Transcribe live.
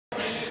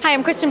Hi,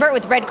 I'm Kristyn Burtt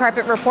with Red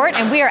Carpet Report,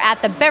 and we are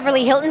at the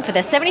Beverly Hilton for the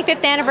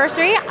 75th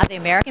anniversary of the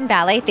American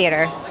Ballet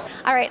Theatre.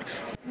 All right,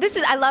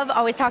 I love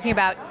always talking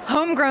about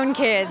homegrown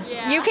kids.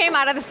 Yeah. You came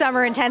out of the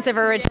summer intensive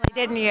originally,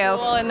 didn't you?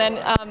 Well, and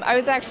then I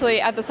was actually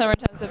at the summer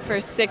intensive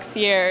for 6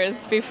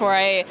 years before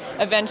I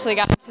eventually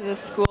got into the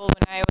school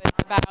when I was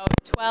about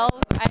 12.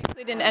 I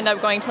actually didn't end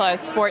up going till I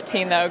was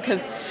 14 though,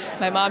 because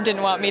my mom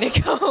didn't want me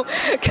to go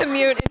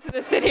commute into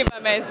the city by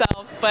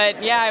myself.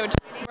 But yeah, I would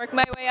just work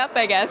my way up,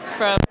 I guess,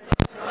 from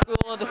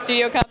school to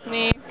studio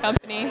company,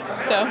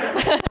 so.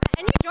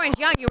 And you joined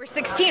young. You were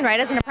 16, right,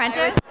 as an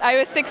apprentice? I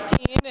was 16.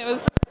 It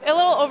was a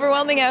little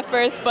overwhelming at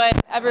first, but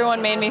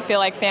everyone made me feel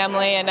like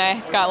family, and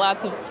I've got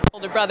lots of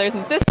older brothers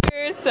and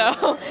sisters,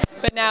 so,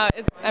 but now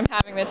I'm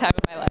having the time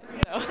of my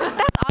life, so.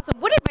 That's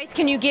awesome. What advice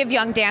can you give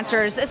young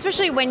dancers,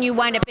 especially when you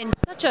wind up in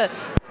such a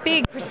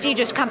big,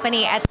 prestigious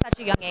company at such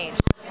a young age?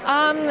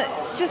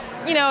 Just,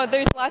 you know,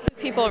 there's lots of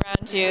people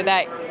around you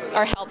that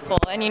are helpful,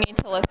 and you need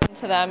to listen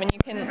to them, and you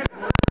can,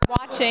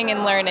 watching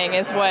and learning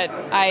is what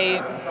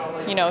I,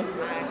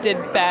 did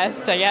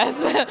best, I guess,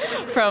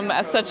 from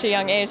such a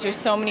young age. There's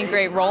so many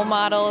great role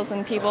models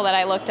and people that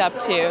I looked up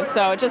to,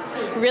 so just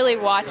really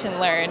watch and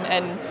learn,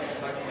 and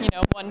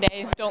one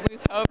day, don't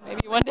lose hope.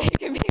 Maybe one day you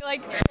can be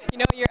like,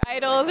 your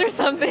idols or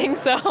something,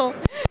 so,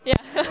 yeah.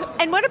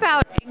 And what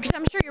about, because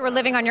I'm sure you were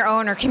living on your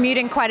own or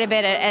commuting quite a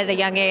bit at a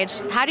young age,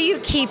 how do you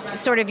keep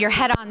sort of your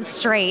head on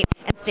straight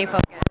and stay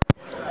focused?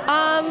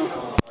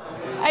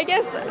 I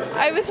guess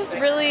I was just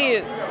really,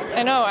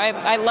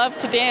 I love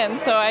to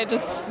dance, so I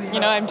just,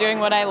 I'm doing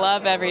what I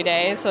love every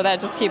day, so that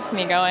just keeps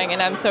me going,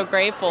 and I'm so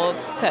grateful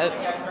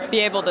to be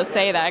able to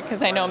say that,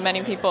 because I know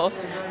many people,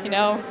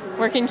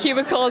 work in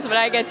cubicles, but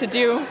I get to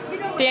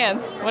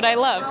dance what I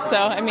love,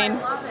 so,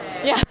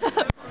 yeah.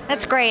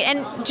 That's great.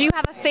 And do you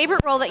have a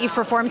favorite role that you've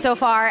performed so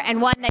far,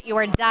 and one that you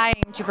are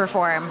dying to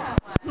perform?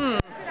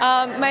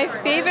 My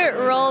favorite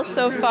role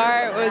so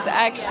far was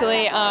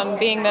actually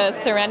being the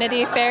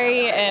Serenity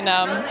Fairy in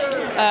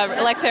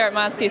Alexei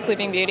Artmansky's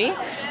Sleeping Beauty,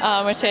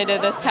 which I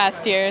did this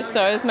past year.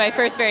 So it was my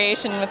first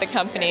variation with the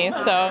company.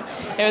 So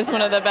it was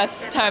one of the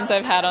best times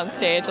I've had on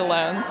stage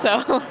alone.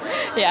 So,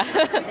 yeah.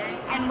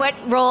 And what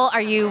role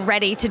are you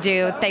ready to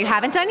do that you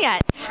haven't done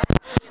yet?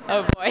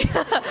 Oh boy.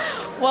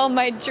 Well,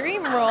 my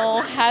dream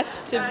role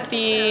has to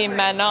be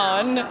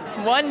Manon.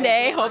 One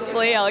day,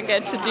 hopefully, I'll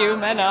get to do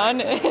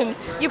Manon.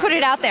 You put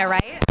it out there,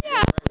 right?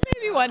 Yeah,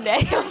 maybe one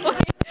day, hopefully.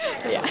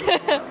 Yeah.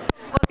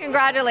 Well,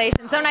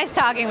 congratulations. So nice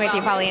talking with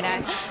you,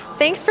 Paulina.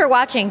 Thanks for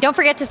watching. Don't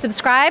forget to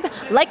subscribe,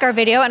 like our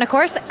video, and of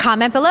course,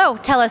 comment below.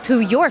 Tell us who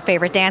your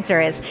favorite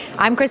dancer is.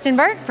 I'm Kristyn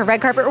Burtt for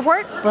Red Carpet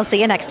Report. We'll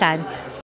see you next time.